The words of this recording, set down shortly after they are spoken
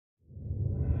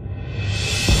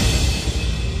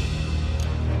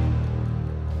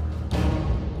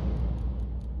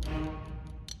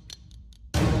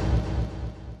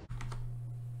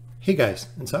Hey guys,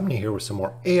 Insomnia here with some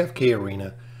more AFK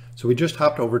Arena. So we just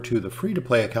hopped over to the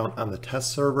free-to-play account on the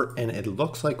test server, and it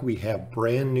looks like we have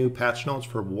brand new patch notes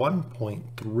for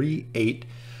 1.38.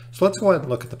 So let's go ahead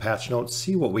and look at the patch notes,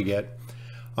 see what we get.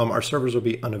 Our servers will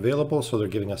be unavailable, so they're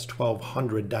giving us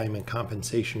 1,200 diamond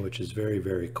compensation, which is very,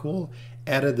 very cool.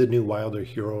 Added the new wilder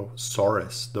hero,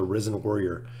 Saurus, the Risen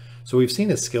Warrior. So we've seen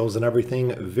his skills and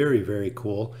everything, very, very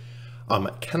cool.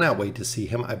 Cannot wait to see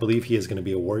him. I believe he is going to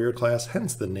be a warrior class,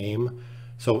 hence the name.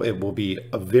 So it will be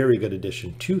a very good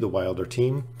addition to the Wilder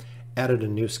team. Added a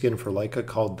new skin for Leica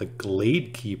called the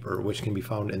Glade Keeper, which can be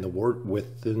found in the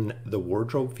within the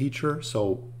wardrobe feature.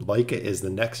 So Leica is the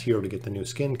next hero to get the new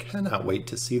skin. Cannot wait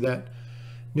to see that.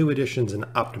 New additions and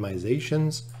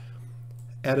optimizations.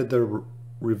 Added the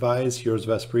revised Heroes of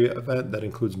Espria event that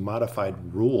includes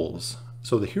modified rules.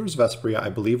 So the Heroes of Espria, I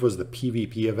believe, was the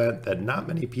PvP event that not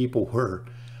many people were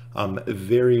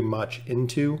very much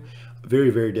into.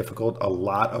 Very, very difficult. A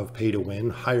lot of pay to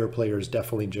win. Higher players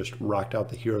definitely just rocked out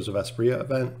the Heroes of Espria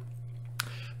event.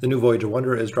 The new Voyage of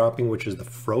Wonder is dropping, which is the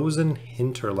Frozen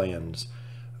Hinterlands.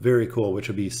 Very cool, which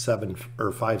will be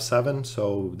 5/7.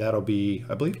 So that'll be,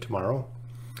 I believe, tomorrow.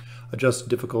 Adjust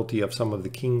difficulty of some of the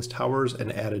King's Towers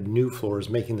and added new floors,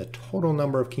 making the total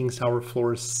number of King's Tower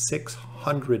floors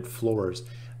 600 floors.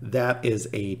 That is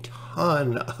a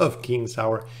ton of King's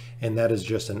Tower, and that is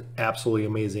just an absolutely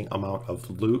amazing amount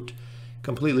of loot.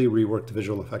 Completely reworked the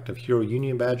visual effect of Hero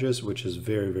Union badges, which is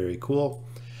very, very cool.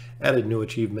 Added new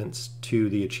achievements to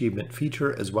the achievement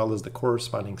feature, as well as the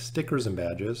corresponding stickers and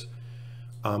badges.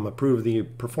 Approved the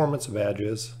performance of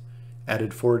badges.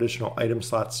 Added 4 additional item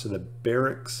slots to the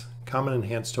barracks. Common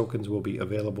enhanced tokens will be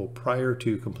available prior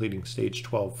to completing stage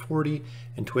 1240,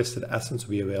 and Twisted Essence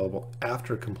will be available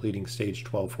after completing stage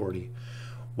 1240.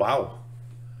 Wow.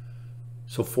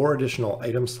 So 4 additional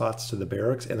item slots to the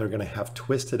barracks, and they're going to have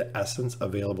Twisted Essence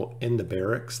available in the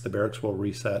barracks. The barracks will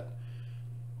reset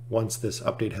once this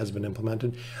update has been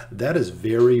implemented. That is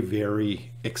very,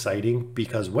 very exciting,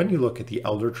 because when you look at the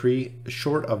Elder Tree,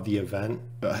 short of events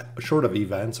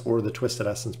or the Twisted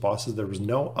Essence bosses, there was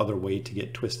no other way to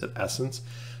get Twisted Essence.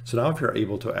 So now if you're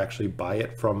able to actually buy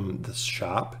it from the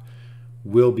shop,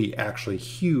 will be actually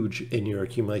huge in your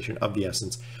accumulation of the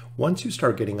essence. Once you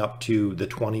start getting up to the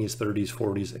 20s, 30s,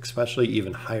 40s, especially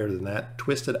even higher than that,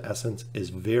 Twisted Essence is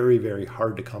very, very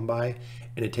hard to come by,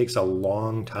 and it takes a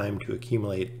long time to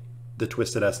accumulate the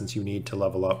Twisted Essence you need to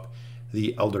level up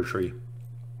the Elder Tree.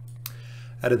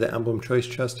 Added the Emblem Choice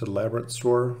Chest to the Labyrinth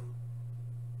store.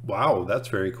 Wow, that's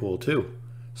very cool too.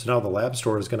 So now the Lab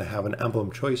store is going to have an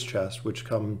Emblem Choice Chest, which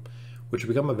become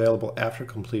available after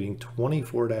completing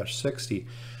 24-60.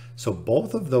 So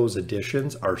both of those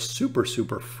additions are super,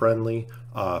 super friendly,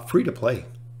 free to play,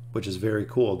 which is very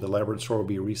cool. The Labyrinth store will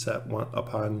be reset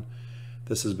upon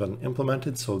this has been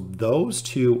implemented. So those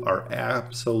two are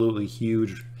absolutely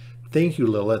huge. Thank you,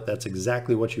 Lilith. That's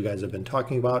exactly what you guys have been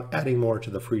talking about, adding more to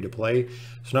the free-to-play.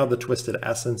 So now the Twisted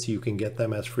Essence, you can get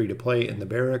them as free-to-play in the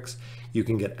barracks. You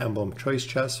can get Emblem Choice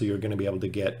Chests, so you're going to be able to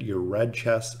get your red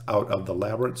chests out of the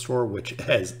Labyrinth store, which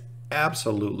is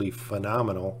absolutely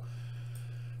phenomenal.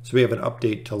 So we have an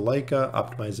update to Leica,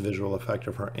 optimize the visual effect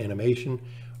of her animation,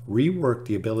 rework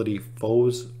the ability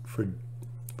Foes for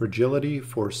Fragility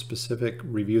for specific,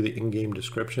 review the in-game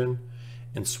description,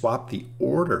 and swap the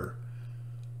order.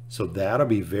 So that'll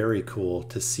be very cool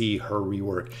to see her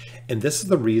rework. And this is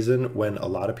the reason when a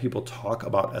lot of people talk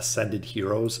about ascended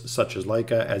heroes, such as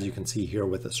Leica, as you can see here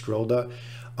with Estrilda,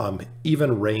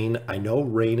 even Rain. I know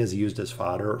Rain is used as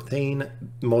fodder. Thane,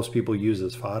 most people use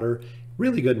as fodder.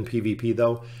 Really good in PvP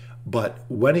though. But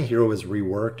when a hero is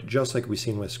reworked, just like we've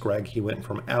seen with Scrag, he went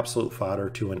from absolute fodder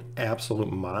to an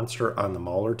absolute monster on the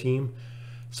Mauler team.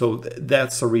 So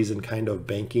that's the reason kind of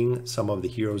banking some of the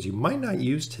heroes you might not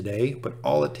use today, but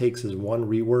all it takes is one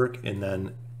rework and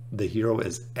then the hero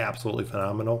is absolutely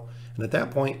phenomenal. And at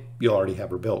that point, you'll already have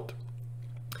her built.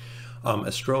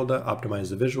 Estrilda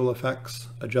optimized the visual effects,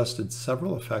 adjusted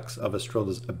several effects of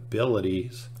Estrilda's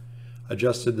abilities,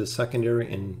 adjusted the secondary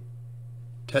and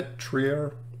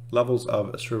tertiary levels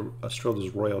of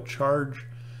Estrilda's Royal Charge.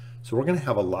 So we're going to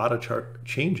have a lot of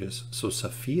changes. So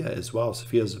Sophia as well.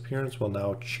 Sophia's appearance will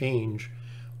now change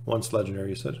once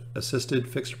Legendary assisted.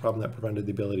 Fixed a problem that prevented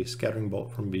the ability Scattering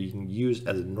Bolt from being used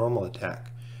as a normal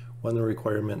attack when the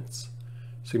requirements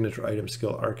Signature Item,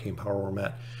 Skill, Arcane Power were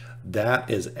met. That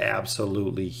is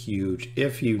absolutely huge.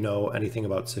 If you know anything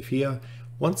about Sophia,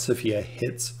 once Sophia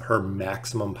hits her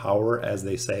maximum power, as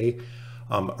they say,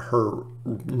 her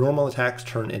normal attacks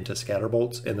turn into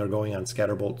scatterbolts, and they're going on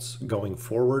scatterbolts going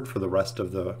forward for the rest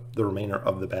of the remainder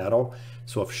of the battle.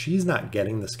 So if she's not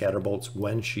getting the scatterbolts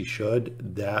when she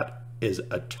should, that is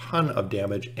a ton of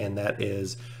damage, and that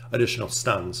is additional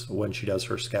stuns when she does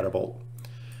her Scatterbolt.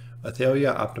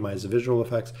 Athalia optimized the visual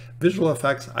effects. Visual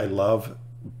effects I love,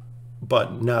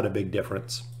 but not a big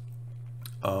difference.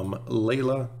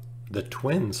 Layla, the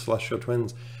twins, Celestial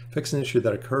Twins, fixed an issue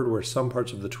that occurred where some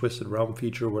parts of the Twisted Realm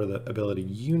feature where the ability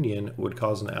Union would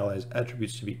cause an ally's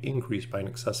attributes to be increased by an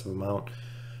excessive amount.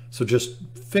 So just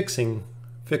fixing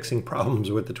problems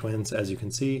with the twins, as you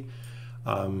can see.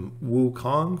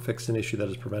 Wukong fixed an issue that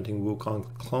is preventing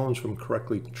Wukong clones from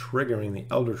correctly triggering the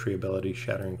Elder Tree ability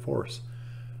Shattering Force.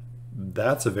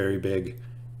 That's a very big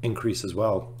increase as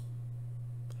well.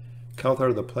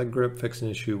 Kelthar the Plague Grip fixed an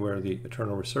issue where the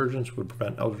Eternal Resurgence would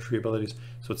prevent Elder Tree abilities.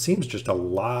 So it seems just a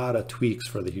lot of tweaks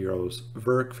for the heroes.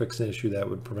 Verk fixed an issue that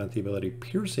would prevent the ability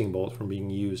Piercing Bolt from being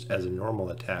used as a normal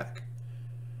attack.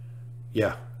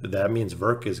 Yeah, that means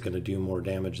Verk is going to do more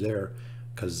damage there.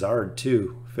 Khazard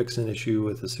too fixed an issue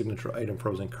with the signature item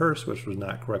Frozen Curse, which was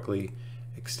not correctly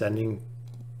extending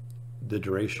the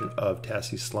duration of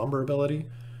Tassie's Slumber ability.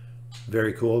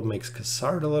 Very cool. Makes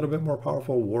Khazard a little bit more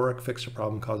powerful. Warwick fixed a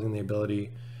problem causing the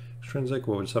ability Extrinsic,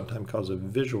 what would sometimes cause a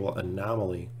visual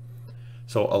anomaly.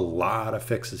 So a lot of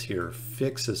fixes here.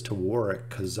 Fixes to Warwick,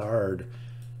 Khazard,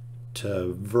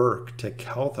 to Verk, to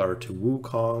Kelthar, to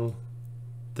Wukong,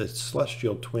 the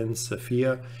Celestial Twins,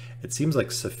 Sophia. It seems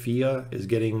like Sophia is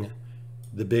getting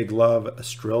the big love.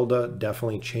 Estrilda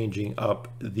definitely changing up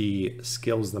the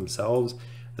skills themselves.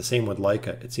 The same with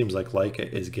Leica. It seems like Leica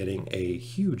is getting a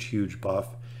huge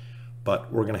buff,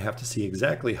 but we're going to have to see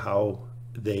exactly how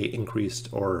they increased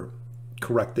or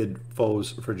corrected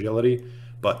foes' fragility,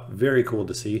 but very cool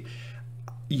to see.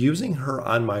 Using her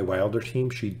on my Wilder team,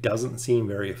 she doesn't seem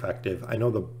very effective. I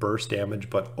know the burst damage,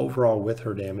 but overall with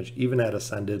her damage, even at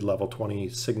Ascended level 20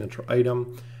 signature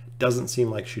item, doesn't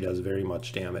seem like she does very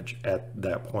much damage at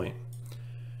that point.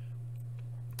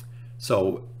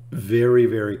 So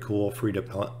very cool, free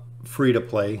to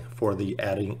play for the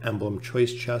adding emblem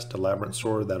choice chest to Labyrinth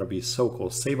Sword. That'll be so cool.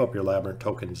 Save up your Labyrinth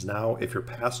tokens now. If you're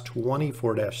past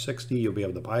 24-60, you'll be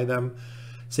able to buy them.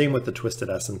 Same with the Twisted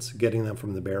Essence, getting them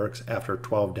from the barracks after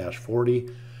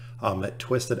 12-40.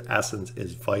 Twisted Essence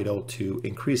is vital to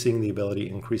increasing the ability,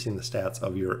 increasing the stats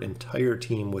of your entire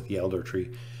team with the Elder Tree.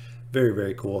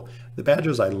 Very cool. The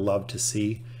badges I love to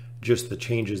see. Just the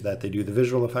changes that they do. The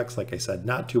visual effects, like I said,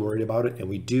 not too worried about it. And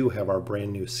we do have our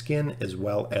brand new skin as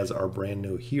well as our brand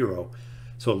new hero.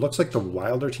 So it looks like the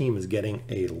Wilder team is getting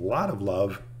a lot of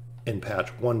love in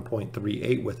patch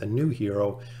 1.38 with a new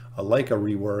hero, a Leica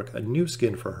rework, a new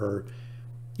skin for her.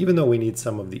 Even though we need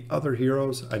some of the other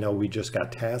heroes, I know we just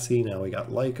got Tassie, now we got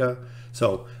Leica.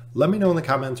 So let me know in the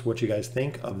comments what you guys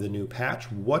think of the new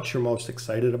patch, what you're most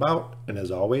excited about. And as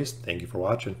always, thank you for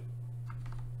watching.